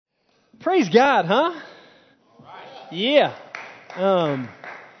Praise God, huh? Yeah.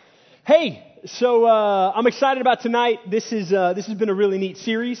 Hey, so I'm excited about tonight. This has been a really neat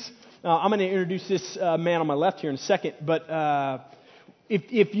series. I'm going to introduce this man on my left here in a second. But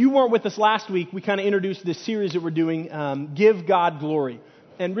if you weren't with us last week, we kind of introduced this series that we're doing, Give God Glory.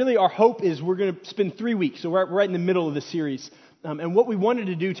 And really our hope is we're going to spend 3 weeks. So we're right in the middle of the series. And what we wanted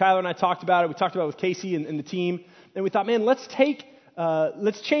to do, Tyler and I talked about it. We talked about it with Casey and the team. And we thought, man, let's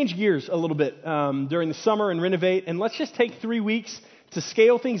change gears a little bit during the summer and renovate, and let's just take 3 weeks to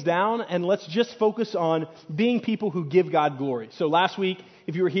scale things down, and let's just focus on being people who give God glory. So last week,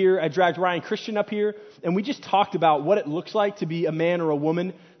 if you were here, I dragged Ryan Christian up here, and we just talked about what it looks like to be a man or a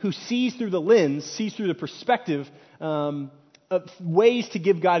woman who sees through the perspective of ways to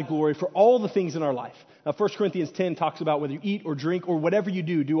give God glory for all the things in our life. 1 Corinthians 10 talks about whether you eat or drink or whatever you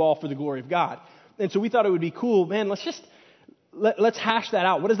do all for the glory of God. And so we thought it would be cool, man, let's hash that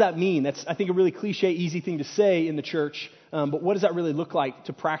out. What does that mean? That's, I think, a really cliche, easy thing to say in the church, but what does that really look like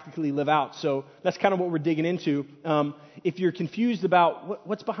to practically live out? So that's kind of what we're digging into. If you're confused about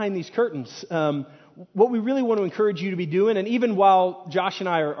what's behind these curtains, what we really want to encourage you to be doing, and even while Josh and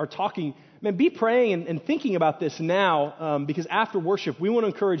I are talking, man, be praying and thinking about this now, because after worship, we want to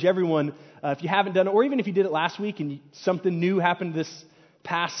encourage everyone, if you haven't done it, or even if you did it last week and something new happened this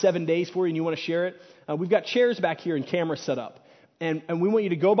past 7 days for you and you want to share it, we've got chairs back here and cameras set up. And we want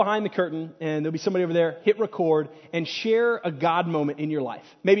you to go behind the curtain, and there'll be somebody over there, hit record, and share a God moment in your life.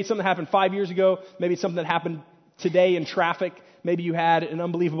 Maybe it's something that happened 5 years ago. Maybe it's something that happened today in traffic. Maybe you had an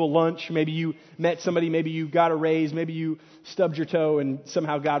unbelievable lunch. Maybe you met somebody. Maybe you got a raise. Maybe you stubbed your toe, and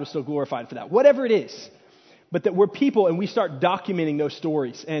somehow God was still glorified for that. Whatever it is. But that we're people, and we start documenting those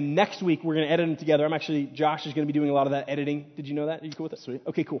stories. And next week, we're going to edit them together. Josh is going to be doing a lot of that editing. Did you know that? Are you cool with that? Sweet.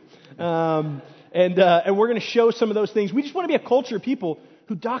 Okay, cool. And we're going to show some of those things. We just want to be a culture of people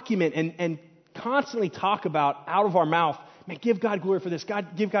who document and constantly talk about out of our mouth, man, give God glory for this.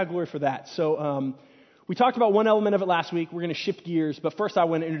 Give God glory for that. So we talked about one element of it last week. We're going to shift gears. But first, I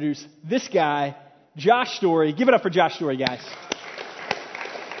want to introduce this guy, Josh Story. Give it up for Josh Story, guys.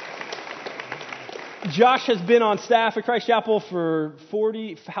 Josh has been on staff at Christ Chapel for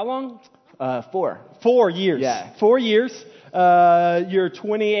how long? 4 years. Yeah. 4 years. You're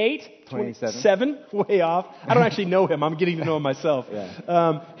 28? 27. Way off. I don't actually know him. I'm getting to know him myself.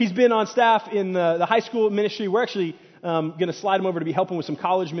 Yeah. He's been on staff in the high school ministry. We're actually going to slide him over to be helping with some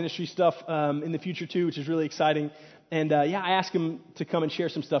college ministry stuff in the future too, which is really exciting. And I asked him to come and share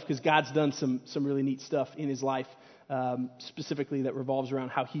some stuff because God's done some really neat stuff in his life. Specifically that revolves around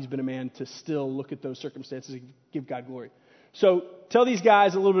how he's been a man to still look at those circumstances and give God glory. So tell these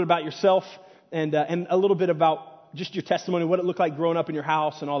guys a little bit about yourself and a little bit about just your testimony, what it looked like growing up in your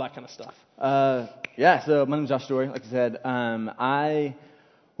house and all that kind of stuff. So my name's Josh Story, like I said. I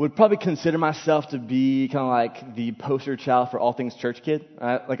would probably consider myself to be kind of like the poster child for all things church kid.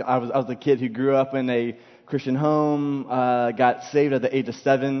 Like I was the kid who grew up in a Christian home, got saved at the age of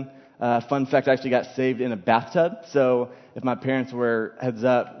 7. Fun fact, I actually got saved in a bathtub. So if my parents were, heads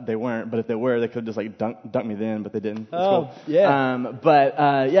up, they weren't. But if they were, they could just like dunk me then, but they didn't. Oh, cool.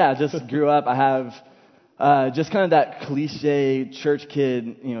 Yeah. Just grew up. I have just kind of that cliche church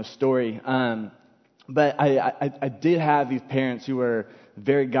kid, story. But I did have these parents who were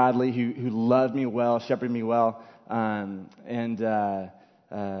very godly, who loved me well, shepherded me well. Yeah.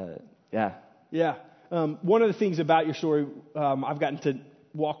 One of the things about your story, I've gotten to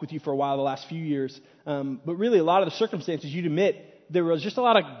walk with you for a while the last few years, but really a lot of the circumstances, you'd admit, there was just a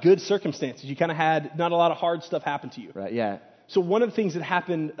lot of good circumstances. You kind of had not a lot of hard stuff happen to you. Right, yeah. So one of the things that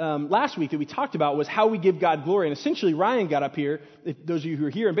happened last week that we talked about was how we give God glory. And essentially Ryan got up here, those of you who are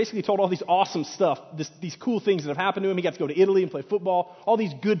here, and basically told all these awesome stuff, these cool things that have happened to him. He got to go to Italy and play football, all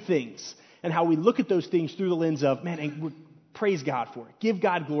these good things. And how we look at those things through the lens of, man, and praise God for it. Give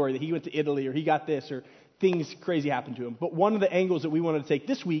God glory that he went to Italy or he got this or things crazy happened to him. But one of the angles that we wanted to take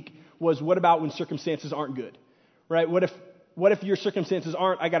this week was, what about when circumstances aren't good, right? What if your circumstances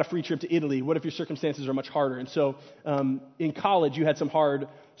aren't, I got a free trip to Italy? What if your circumstances are much harder? And so in college, you had some hard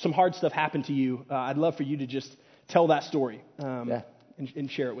stuff happen to you. I'd love for you to just tell that story and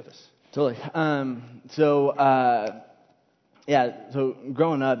share it with us. Totally. So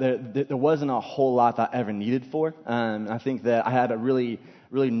growing up, there wasn't a whole lot that I ever needed for. I think that I had a really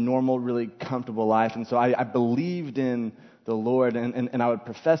normal, really comfortable life. And so I believed in the Lord and I would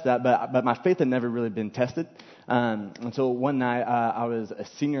profess that, but my faith had never really been tested. And so one night, I was a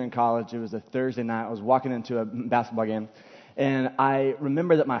senior in college. It was a Thursday night. I was walking into a basketball game, and I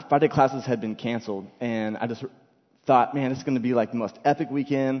remember that my Friday classes had been canceled, and I just thought, man, it's going to be like the most epic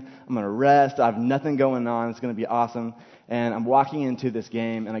weekend. I'm going to rest. I have nothing going on. It's going to be awesome. And I'm walking into this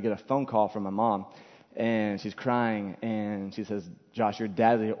game, and I get a phone call from my mom, and she's crying, and she says, Josh, your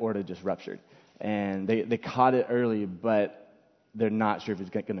dad's aorta just ruptured. And they caught it early, but they're not sure if he's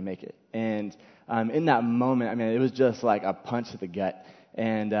going to make it. And in that moment, I mean, it was just like a punch to the gut.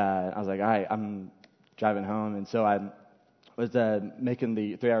 And I was like, all right, I'm driving home. And so I was making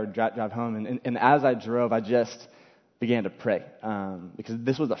the 3-hour drive home. And as I drove, I just began to pray, because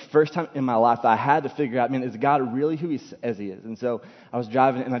this was the first time in my life that I had to figure out, man, is God really who he says he is? And so I was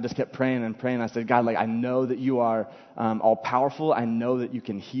driving, and I just kept praying and praying. I said, God, like, I know that you are all powerful. I know that you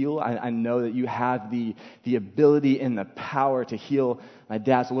can heal. I know that you have the ability and the power to heal my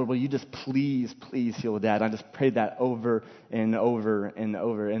dad. So Lord, will you just please heal Dad? I just prayed that over and over and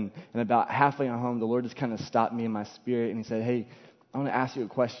over. And about halfway home, the Lord just kind of stopped me in my spirit, and he said, hey, I want to ask you a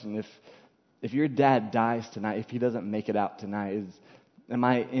question. If your dad dies tonight, if he doesn't make it out tonight, am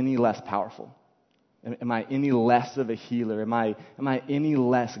I any less powerful? Am I any less of a healer? Am I any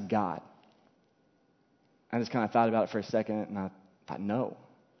less God? I just kind of thought about it for a second, and I thought, no.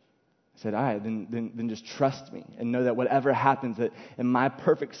 I said, all right, then just trust me and know that whatever happens, that in my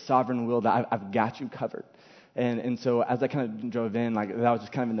perfect sovereign will, that I've got you covered. And so as I kind of drove in, like, that was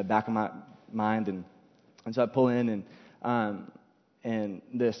just kind of in the back of my mind, and so I pull in, and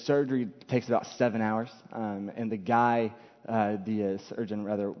the surgery takes about 7 hours, and the guy, the surgeon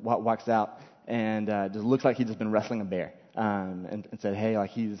rather, walks out and just looks like he's just been wrestling a bear, and said, hey, like,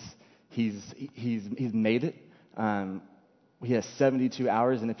 he's made it. He has 72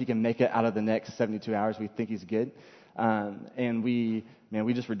 hours, and if he can make it out of the next 72 hours, we think he's good. And we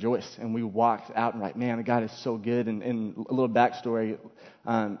just rejoiced, and we walked out and like, man, God is so good. And a little backstory,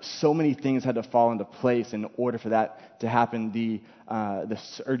 so many things had to fall into place in order for that to happen. The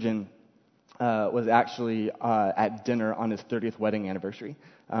surgeon was actually at dinner on his 30th wedding anniversary,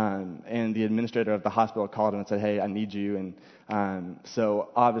 and the administrator of the hospital called him and said, hey, I need you. And so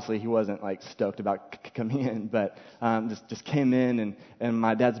obviously he wasn't like stoked about coming in, but just came in, and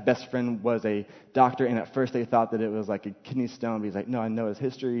my dad's best friend was a doctor, and at first they thought that it was like a kidney stone, but he's like, no, I know his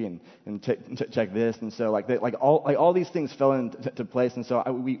history, and check this. And so all these things fell into place, and so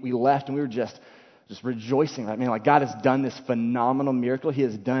we left, and we were just rejoicing, right? Man, like, God has done this phenomenal miracle. He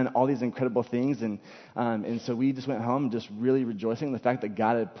has done all these incredible things, and so we just went home just really rejoicing in the fact that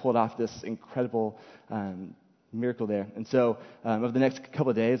God had pulled off this incredible miracle there. And so over the next couple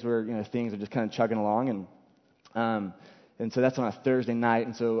of days, things are just kind of chugging along, and so that's on a Thursday night.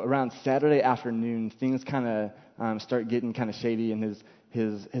 And so around Saturday afternoon, things kind of start getting kind of shady, and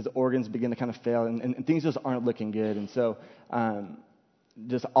his organs begin to kind of fail, and things just aren't looking good. And so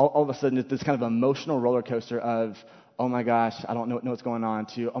just all of a sudden, it's this kind of emotional roller coaster of, oh my gosh, I don't know what's going on,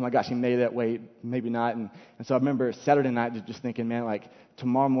 to, oh my gosh, he made it, wait, maybe not. And so I remember Saturday night just thinking, man, like,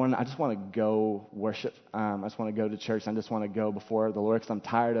 tomorrow morning, I just want to go worship. I just want to go to church. I just want to go before the Lord, because I'm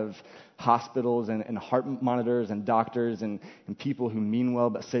tired of hospitals and heart monitors and doctors and people who mean well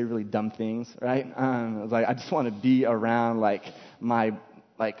but say really dumb things, right? I was like, I just want to be around, like, my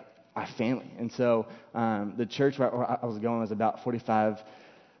family. And so the church where I was going was about 45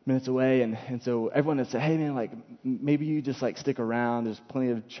 minutes away, and so everyone had said, hey, man, like, maybe you just, like, stick around. There's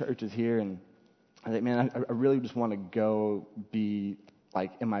plenty of churches here. And I was like, man, I really just want to go be,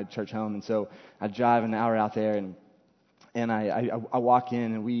 like, in my church home. And so I drive an hour out there, and I walk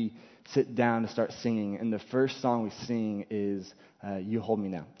in, and we sit down to start singing. And the first song we sing is You Hold Me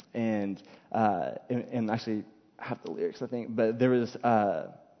Now. And actually, I have the lyrics, I think, but there was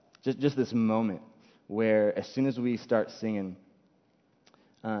just this moment where as soon as we start singing,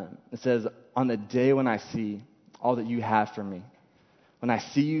 it says, on the day when I see all that you have for me, when I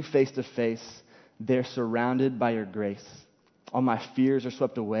see you face to face, they're surrounded by your grace. All my fears are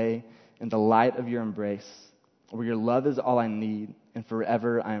swept away in the light of your embrace, where your love is all I need, and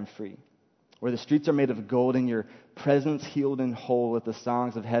forever I am free. Where the streets are made of gold, and your presence healed and whole, let the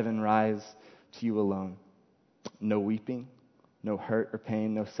songs of heaven rise to you alone. No weeping, no hurt or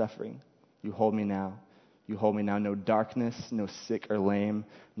pain, no suffering. You hold me now. You hold me now. No darkness, no sick or lame,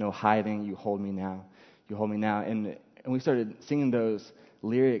 no hiding. You hold me now. You hold me now. And we started singing those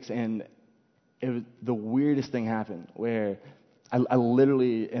lyrics, and it was the weirdest thing happened, where I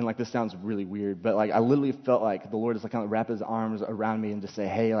literally, and like, this sounds really weird, but like, I literally felt like the Lord just like kind of wrap his arms around me and just say,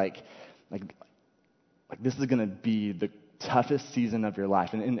 hey, like this is going to be the toughest season of your life.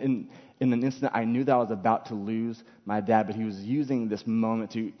 And in an instant, I knew that I was about to lose my dad, but he was using this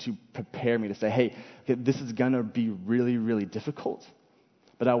moment to prepare me, to say, hey, this is going to be really, really difficult,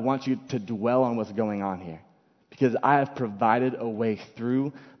 but I want you to dwell on what's going on here, because I have provided a way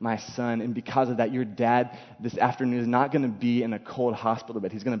through my son. And because of that, your dad this afternoon is not going to be in a cold hospital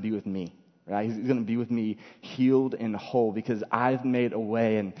bed. He's going to be with me. Right? He's going to be with me healed and whole because I've made a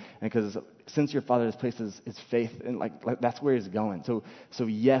way, and because since your father has placed his faith, and like that's where he's going. So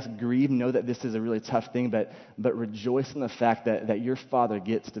yes, grieve, know that this is a really tough thing, but rejoice in the fact that your father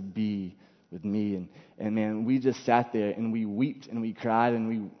gets to be with me. And man, we just sat there and we wept and we cried and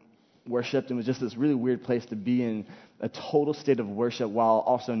we worshiped, and it was just this really weird place to be in, a total state of worship while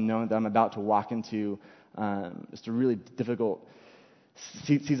also knowing that I'm about to walk into just a really difficult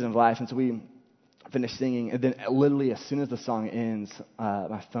season of life. And so we finished singing, and then literally as soon as the song ends,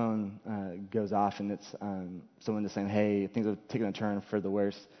 my phone goes off, and it's someone just saying, hey, things have taken a turn for the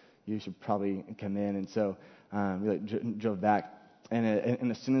worse. You should probably come in. And so we drove back,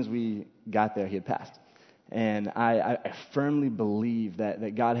 and as soon as we got there, he had passed. And I firmly believe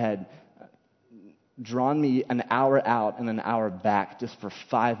that God had drawn me an hour out and an hour back just for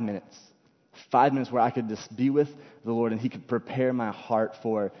 5 minutes. 5 minutes where I could just be with the Lord, and he could prepare my heart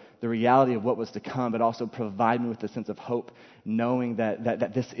for the reality of what was to come, but also provide me with a sense of hope, knowing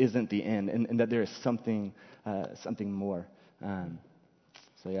that this isn't the end, and that there is something more.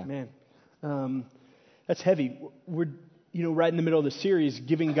 So yeah. Man, that's heavy. We're right in the middle of the series,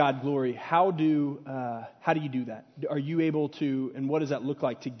 giving God glory. How do you do that? Are you able to, and what does that look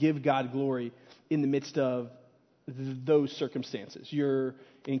like to give God glory in the midst of those circumstances? You're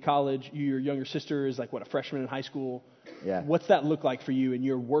in college, your younger sister is like, a freshman in high school. Yeah. What's that look like for you in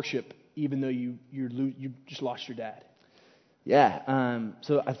your worship, even though you just lost your dad? Yeah.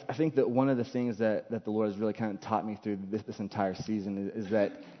 So I think that one of the things that the Lord has really kind of taught me through this entire season is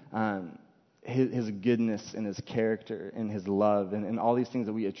that his goodness and his character and his love and all these things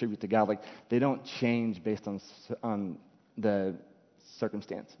that we attribute to God, they don't change based on the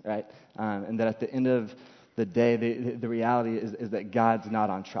circumstance, right? And that at the end of the day, the reality is that God's not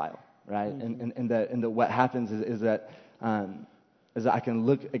on trial, right? Mm-hmm. And that what happens is that I can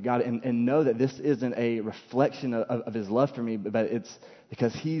look at God and know that this isn't a reflection of his love for me, but it's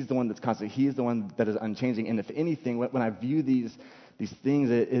because he's the one that's constant. He's the one that is unchanging. And if anything, when I view these things,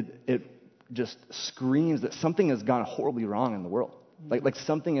 it just screams that something has gone horribly wrong in the world. Like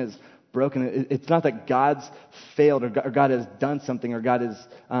something is broken. It's not that God's failed or God has done something or God is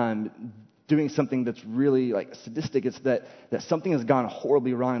doing something that's really sadistic. It's that something has gone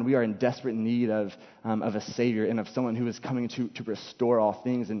horribly wrong, and we are in desperate need of a Savior and of someone who is coming to restore all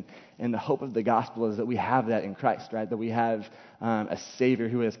things. And the hope of the gospel is that we have that in Christ, right? That we have a Savior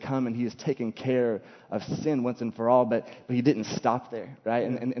who has come and he has taken care of sin once and for all, but he didn't stop there, right?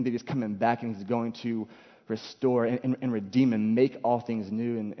 And that he's coming back and he's going to restore and redeem and make all things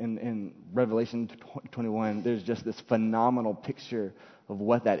new. In Revelation 21, there's just this phenomenal picture of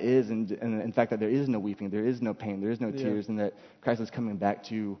what that is, and in fact that there is no weeping, there is no pain, there is no tears, and that Christ is coming back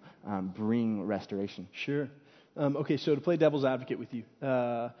to bring restoration. Sure. Okay, so to play devil's advocate with you,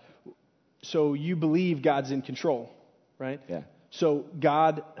 so you believe God's in control, right? Yeah. So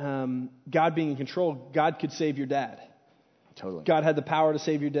God being in control, God could save your dad. Totally. God had the power to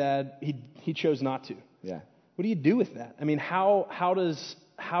save your dad. He chose not to. Yeah. What do you do with that? I mean, how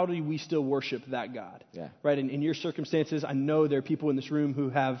do we still worship that God? Yeah. Right? In your circumstances, I know there are people in this room who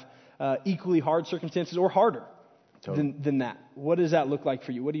have equally hard circumstances or harder than that. What does that look like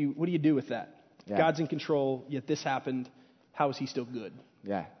for you? What do you do with that? Yeah. God's in control, yet this happened. How is he still good?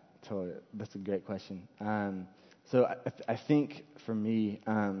 Yeah, totally. That's a great question. So I think for me,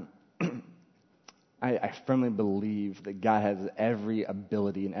 I firmly believe that God has every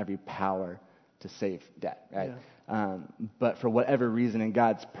ability and every power to save Dad, right? Yeah. But for whatever reason, in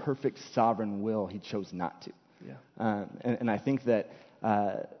God's perfect sovereign will, he chose not to. Yeah. And I think that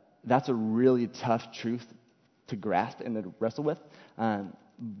that's a really tough truth to grasp and to wrestle with.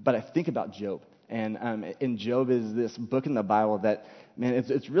 But I think about Job. And Job is this book in the Bible that, man,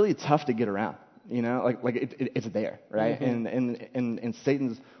 it's really tough to get around. You know, it's there, right? Mm-hmm. And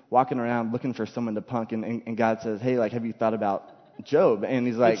Satan's walking around looking for someone to punk, and God says, hey, have you thought about Job? And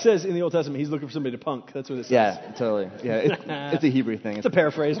he's like, it says in the Old Testament, he's looking for somebody to punk. That's what it says. Yeah, totally. Yeah, it's a Hebrew thing. It's a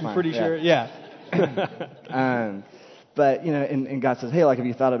paraphrase, I'm pretty sure. Yeah. But, and God says, hey, have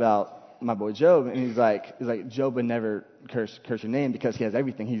you thought about my boy Job? And he's like, Job would never curse your name because he has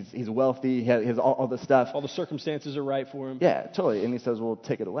everything. He's wealthy. He has all the stuff. All the circumstances are right for him. Yeah, totally. And he says, well,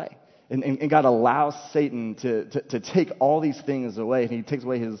 take it away. And God allows Satan to take all these things away, and he takes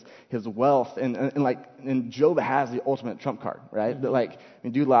away his wealth, and Job has the ultimate trump card, right? Mm-hmm.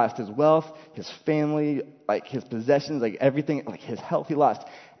 Dude lost his wealth, his family, his possessions, everything, his health. He lost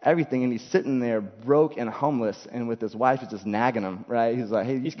everything, and he's sitting there broke and homeless, and with his wife who's just nagging him, right? He's like,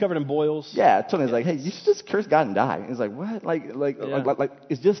 hey, He's covered in boils. yeah, I told him, he's like, hey, you should just curse God and die. He's like, what? Like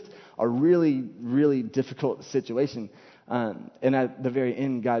it's just a really, really difficult situation. And at the very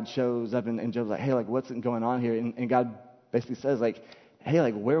end, God shows up, and Job's like, hey, like, what's going on here? And God basically says, like, hey,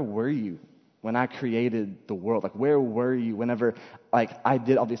 like, where were you when I created the world? Like, where were you whenever, like, I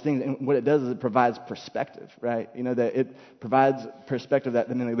did all these things? And what it does is it provides perspective, right? You know, that it provides perspective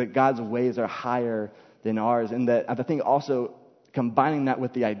that God's ways are higher than ours. And that I think also combining that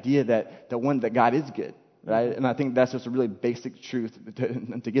with the idea that God is good, right? And I think that's just a really basic truth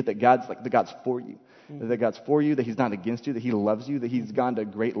to get that God's for you. That God's for you, that he's not against you, that he loves you, that he's gone to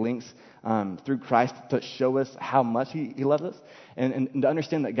great lengths through Christ to show us how much he loves us. And to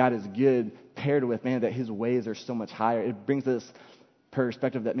understand that God is good paired with, man, that his ways are so much higher, it brings this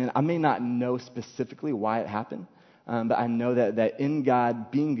perspective that, man, I may not know specifically why it happened, but I know that in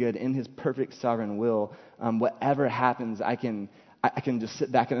God being good, in his perfect sovereign will, whatever happens, I can just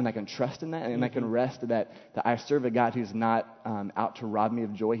sit back and I can trust in that, and I can rest that I serve a God who's not out to rob me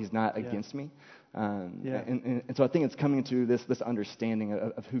of joy. He's not against me. And so I think it's coming to this understanding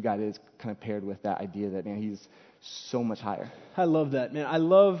of who God is, kind of paired with that idea that, man, he's so much higher. I love that, man. I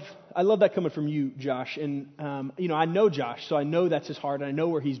love that coming from you, Josh. And I know Josh, so I know that's his heart, and I know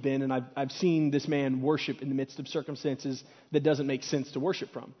where he's been, and I've seen this man worship in the midst of circumstances that doesn't make sense to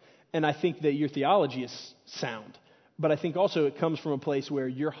worship from. And I think that your theology is sound, but I think also it comes from a place where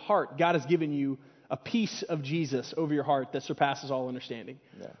your heart, God has given you a piece of Jesus over your heart that surpasses all understanding.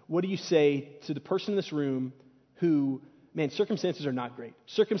 Yeah. What do you say to the person in this room who, man, circumstances are not great.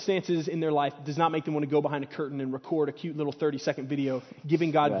 Circumstances in their life does not make them want to go behind a curtain and record a cute little 30-second video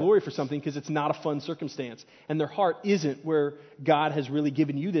giving God glory for something, because it's not a fun circumstance. And their heart isn't where God has really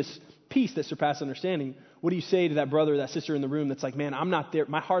given you this peace that surpasses understanding. What do you say to that brother or that sister in the room that's like, man, I'm not there.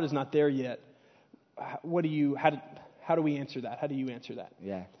 My heart is not there yet. How do we answer that? How do you answer that?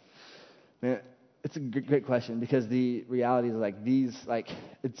 Yeah. Man, it's a great question, because the reality is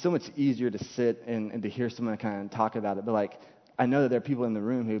it's so much easier to sit and to hear someone kind of talk about it. But I know that there are people in the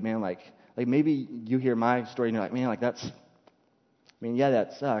room who, man, like maybe you hear my story and you're like, man, like that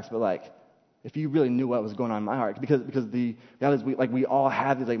sucks. But if you really knew what was going on in my heart, because the reality is we all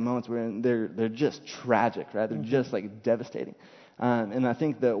have these moments where they're just tragic, right? They're just devastating. And I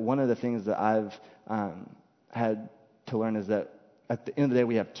think that one of the things that I've had to learn is that at the end of the day,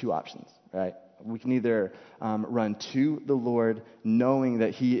 we have two options, right? We can either run to the Lord knowing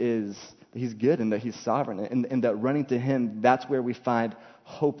that he's good and that he's sovereign, and that running to him, that's where we find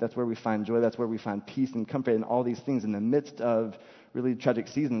hope, that's where we find joy, that's where we find peace and comfort and all these things in the midst of really tragic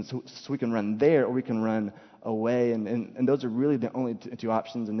seasons. So we can run there, or we can run away, and those are really the only two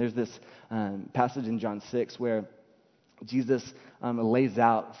options. And there's this passage in John 6 where Jesus lays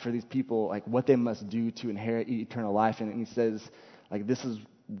out for these people what they must do to inherit eternal life, and he says this is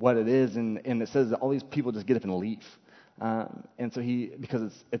what it is, and it says that all these people just get up and leave, and so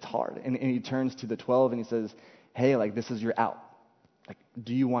because it's hard, and he turns to the 12 and he says, hey, this is your out,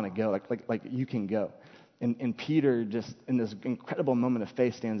 do you want to go, you can go, and Peter, just in this incredible moment of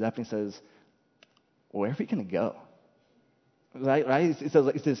faith, stands up and he says, where are we going to go? Right? He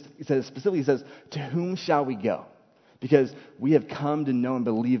says specifically, to whom shall we go? Because we have come to know and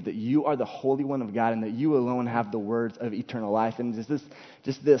believe that you are the Holy One of God, and that you alone have the words of eternal life. And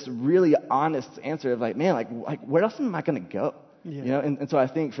just this really honest answer of man, where else am I going to go? Yeah. You know, and so I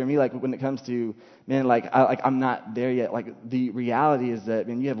think for me, when it comes to, man, I'm not there yet. The reality is that,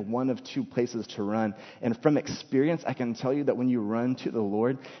 man, you have one of two places to run. And from experience, I can tell you that when you run to the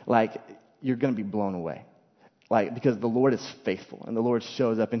Lord, you're going to be blown away. Because the Lord is faithful, and the Lord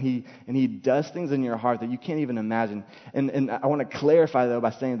shows up, and he does things in your heart that you can't even imagine. And I want to clarify, though,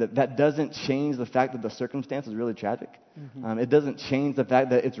 by saying that doesn't change the fact that the circumstance is really tragic. Mm-hmm. It doesn't change the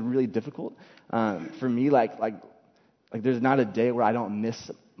fact that it's really difficult. For me, there's not a day where I don't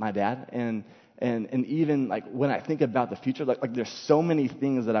miss my dad, and even when I think about the future, there's so many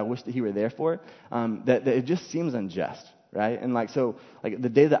things that I wish that he were there for, that it just seems unjust, right? And so the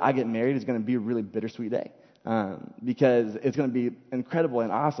day that I get married is going to be a really bittersweet day. Because it's going to be incredible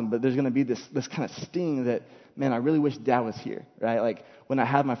and awesome, but there's going to be this kind of sting that, man, I really wish Dad was here, right? When I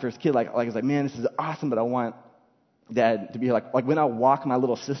had my first kid, it's man, this is awesome, but I want Dad to be here. When I walk my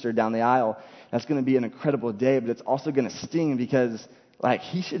little sister down the aisle, that's going to be an incredible day, but it's also going to sting because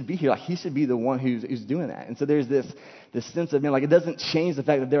he should be here, he should be the one who's doing that. And so there's this sense of, man, it doesn't change the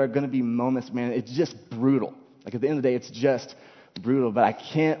fact that there are going to be moments, man, it's just brutal. At the end of the day, it's just brutal, but I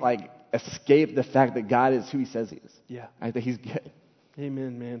can't escape the fact that God is who he says he is. Yeah. I think he's good.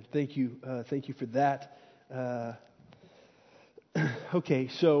 Amen, man. Thank you. Thank you for that. Okay,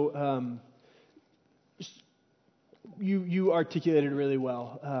 so you articulated really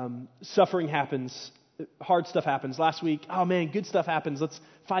well. Suffering happens. Hard stuff happens. Last week, oh man, good stuff happens. Let's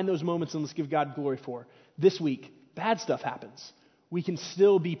find those moments and let's give God glory for. This week, bad stuff happens. We can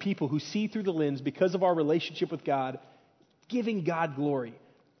still be people who see through the lens because of our relationship with God, giving God glory.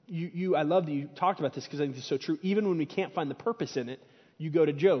 I love that you talked about this because I think it's so true. Even when we can't find the purpose in it, you go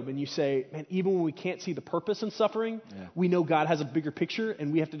to Job and you say, man, even when we can't see the purpose in suffering, we know God has a bigger picture,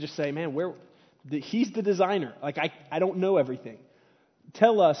 and we have to just say, man, He's the designer. Like, I don't know everything.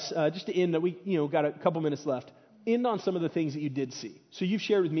 Tell us, just to end, that we got a couple minutes left, end on some of the things that you did see. So you've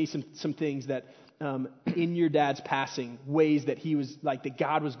shared with me some things that in your dad's passing, ways that he was, like, that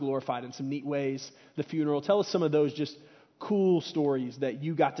God was glorified in some neat ways, the funeral. Tell us some of those just cool stories that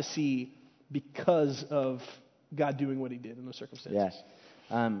you got to see because of God doing what He did in those circumstances. Yes.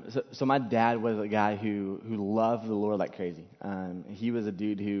 So my dad was a guy who loved the Lord like crazy. He was a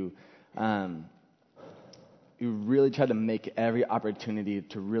dude who really tried to make every opportunity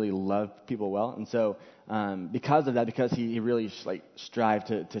to really love people well. And so because of that, because he really strived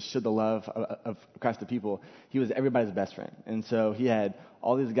to show the love of Christ to people, he was everybody's best friend. And so he had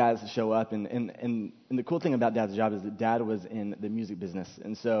all these guys to show up. And the cool thing about Dad's job is that Dad was in the music business.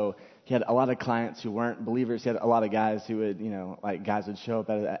 And so he had a lot of clients who weren't believers. He had a lot of guys who would, guys would show up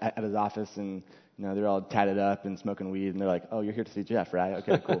at his office, and they're all tatted up and smoking weed, and they're like, "Oh, you're here to see Jeff, right?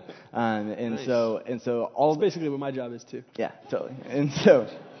 Okay, cool." Nice. So all that's basically what my job is too. Yeah, totally. And so,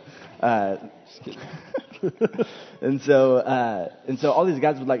 just kidding. and so all these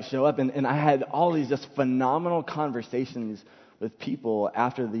guys would show up, and I had all these just phenomenal conversations with people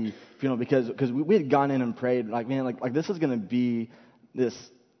after the funeral because we had gone in and prayed like this is going to be this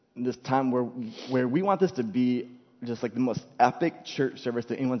time where we want this to be just like the most epic church service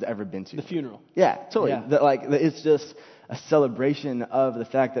that anyone's ever been to. The funeral. Yeah, totally. Yeah. It's just a celebration of the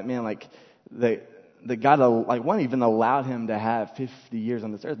fact that, man, that God, one, even allowed him to have 50 years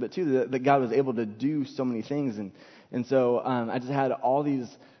on this earth, but two, that God was able to do so many things. And so I just had all these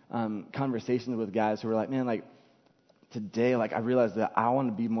conversations with guys who were like, man, today, I realized that I want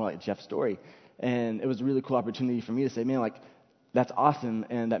to be more like Jeff Story. And it was a really cool opportunity for me to say, man, that's awesome,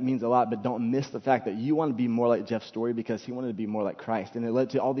 and that means a lot, but don't miss the fact that you want to be more like Jeff Story because he wanted to be more like Christ. And it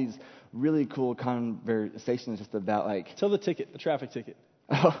led to all these really cool conversations just about Tell the traffic ticket.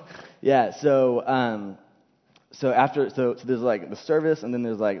 Oh, yeah. So there's the service, and then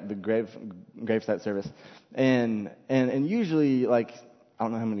there's the gravesite service. And usually, I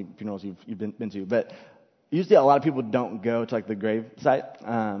don't know how many funerals you've been to, but usually a lot of people don't go to the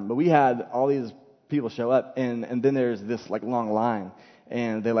gravesite. But we had all these people show up, and then there's this long line,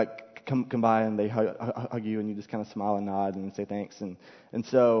 and they come by and they hug you, and you just kind of smile and nod and say thanks. And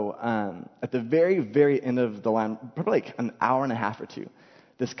so at the very, very end of the line, probably an hour and a half or two,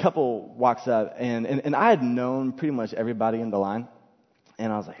 this couple walks up, and I had known pretty much everybody in the line,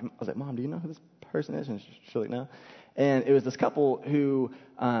 and I was like, Mom, do you know who this person is? And she's like, no. And it was this couple who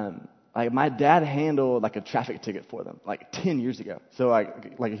my dad handled a traffic ticket for them 10 years ago. So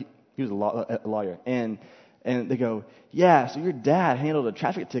he was a lawyer, and they go, yeah, so your dad handled a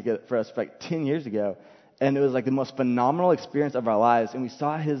traffic ticket for us for 10 years ago, and it was the most phenomenal experience of our lives, and we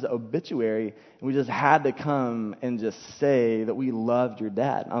saw his obituary, and we just had to come and just say that we loved your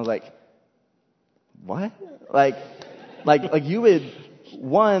dad. And I was like, what? You would,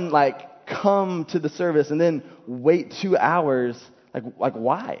 come to the service and then wait 2 hours,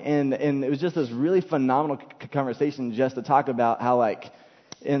 why? And it was just this really phenomenal conversation just to talk about how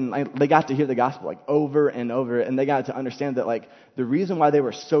and they got to hear the gospel over and over, and they got to understand that the reason why they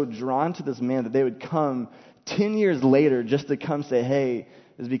were so drawn to this man that they would come 10 years later just to come say hey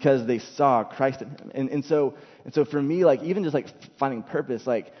is because they saw Christ in him. And so for me, even just finding purpose,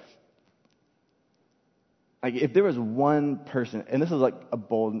 if there was one person, and this is a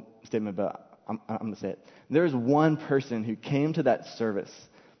bold statement, but I'm going to say it. There was one person who came to that service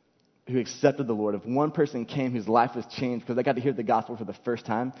who accepted the Lord. If one person came whose life was changed because they got to hear the gospel for the first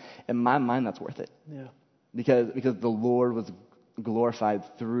time, in my mind, that's worth it. Yeah. Because the Lord was glorified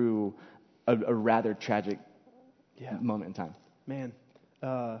through a rather tragic moment in time. Man,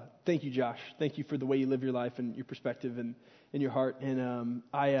 thank you, Josh. Thank you for the way you live your life and your perspective and your heart. And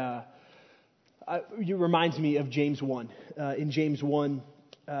it reminds me of James 1. In James 1,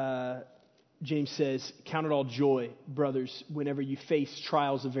 James says, count it all joy, brothers, whenever you face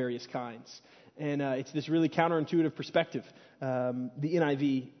trials of various kinds. And it's this really counterintuitive perspective. The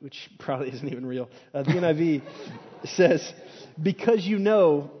NIV, which probably isn't even real, the NIV says, because you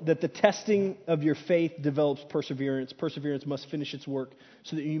know that the testing of your faith develops perseverance. Perseverance must finish its work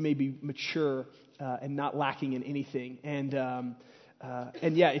so that you may be mature and not lacking in anything. And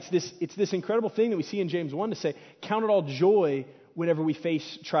And yeah, it's this incredible thing that we see in James 1 to say, count it all joy whenever we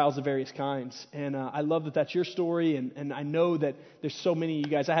face trials of various kinds. And I love that that's your story, and I know that there's so many of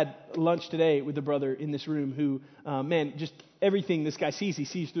you guys. I had lunch today with a brother in this room who, just everything this guy sees, he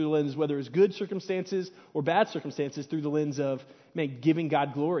sees through the lens, whether it's good circumstances or bad circumstances, through the lens of, giving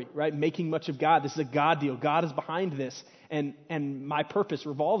God glory, right? Making much of God. This is a God deal. God is behind this, and my purpose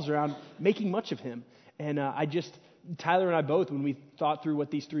revolves around making much of Him. And Tyler and I both, when we thought through what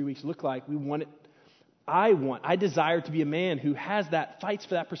these 3 weeks look like, I desire to be a man who has that, fights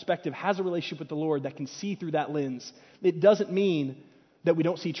for that perspective, has a relationship with the Lord that can see through that lens. It doesn't mean that we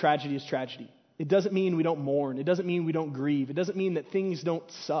don't see tragedy as tragedy. It doesn't mean we don't mourn. It doesn't mean we don't grieve. It doesn't mean that things don't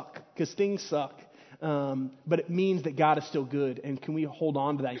suck, because things suck. But it means that God is still good, and can we hold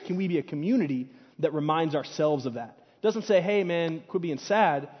on to that? Can we be a community that reminds ourselves of that? It doesn't say, hey man, quit being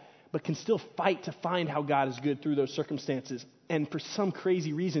sad, but can still fight to find how God is good through those circumstances. And for some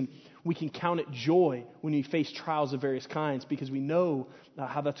crazy reason, we can count it joy when we face trials of various kinds, because we know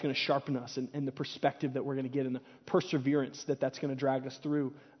how that's going to sharpen us, and the perspective that we're going to get, and the perseverance that's going to drag us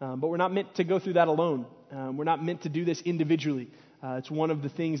through. But we're not meant to go through that alone. We're not meant to do this individually. It's one of the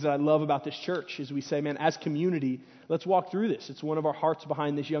things that I love about this church is we say, man, as community, let's walk through this. It's one of our hearts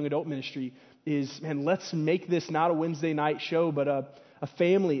behind this young adult ministry is, man, let's make this not a Wednesday night show, but a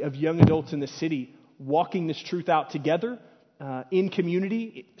family of young adults in the city walking this truth out together, in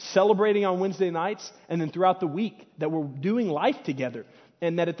community, celebrating on Wednesday nights, and then throughout the week that we're doing life together.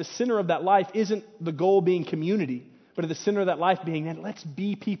 And that at the center of that life isn't the goal being community, but at the center of that life being, man, let's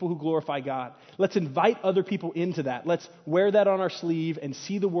be people who glorify God. Let's invite other people into that. Let's wear that on our sleeve and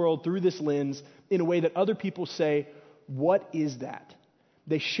see the world through this lens in a way that other people say, what is that?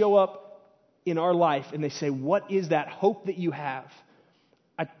 They show up in our life and they say, what is that hope that you have?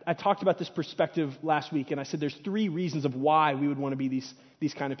 I talked about this perspective last week, and I said there's 3 reasons of why we would want to be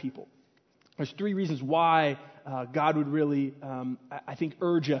these kind of people. There's 3 reasons why God would really, I think,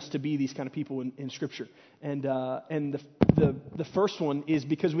 urge us to be these kind of people in Scripture. And the first one is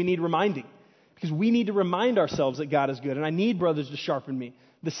because we need reminding. Because we need to remind ourselves that God is good, and I need brothers to sharpen me.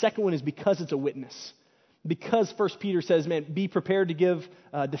 The second one is because it's a witness. Because 1 Peter says, man, be prepared to give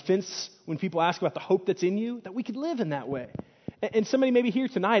defense when people ask about the hope that's in you, that we could live in that way. And somebody maybe here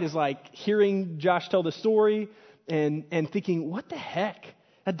tonight is like hearing Josh tell the story and thinking, what the heck?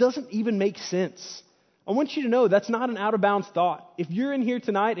 That doesn't even make sense. I want you to know that's not an out-of-bounds thought. If you're in here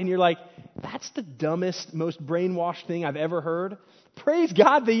tonight and you're like, that's the dumbest, most brainwashed thing I've ever heard, praise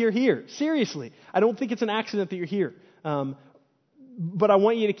God that you're here. Seriously. I don't think it's an accident that you're here. But I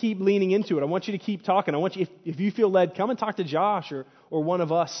want you to keep leaning into it. I want you to keep talking. I want you, if you feel led, come and talk to Josh or one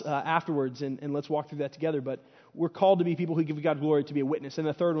of us afterwards, and let's walk through that together. But we're called to be people who give God glory, to be a witness. And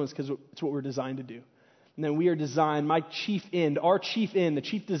the third one is because it's what we're designed to do. And then we are designed, our chief end, the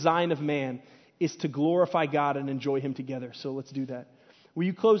chief design of man is to glorify God and enjoy Him together. So let's do that. Will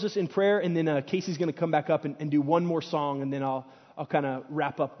you close us in prayer? And then Casey's going to come back up and do one more song, and then I'll kind of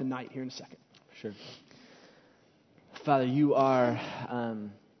wrap up the night here in a second. Sure. Father, you are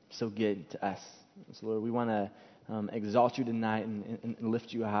so good to us. So Lord, we want to exalt you tonight and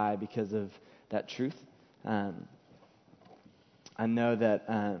lift you high because of that truth. I know that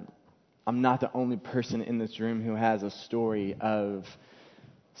I'm not the only person in this room who has a story of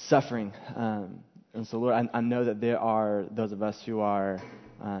suffering. And so, Lord, I know that there are those of us who are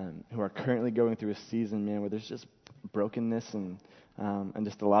currently going through a season, man, where there's just brokenness and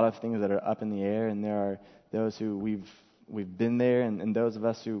just a lot of things that are up in the air. And there are those who we've been there, and those of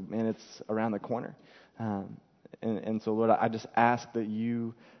us who, man, it's around the corner. And so, Lord, I just ask that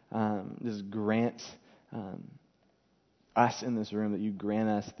you just grant us in this room, that you grant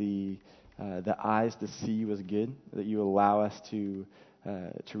us the eyes to see you as good, that you allow us to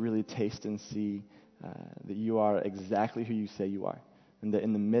really taste and see that you are exactly who you say you are, and that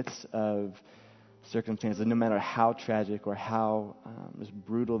in the midst of circumstances, no matter how tragic or how just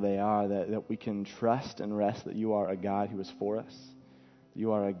brutal they are, that we can trust and rest that you are a God who is for us.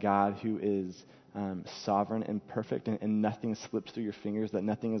 You are a God who is sovereign and perfect, and nothing slips through your fingers, that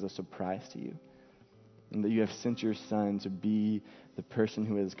nothing is a surprise to you. And that you have sent your Son to be the person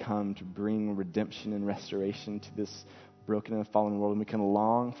who has come to bring redemption and restoration to this broken and fallen world. And we can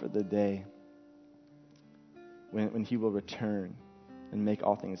long for the day when He will return and make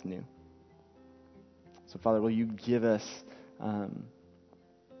all things new. So, Father, will you give us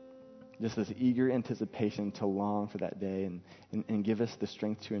just this eager anticipation to long for that day, and give us the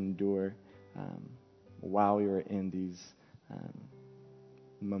strength to endure while we are in these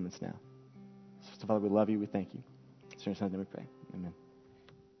moments now. So, Father, we love you. We thank you. In your Son's name we pray. Amen.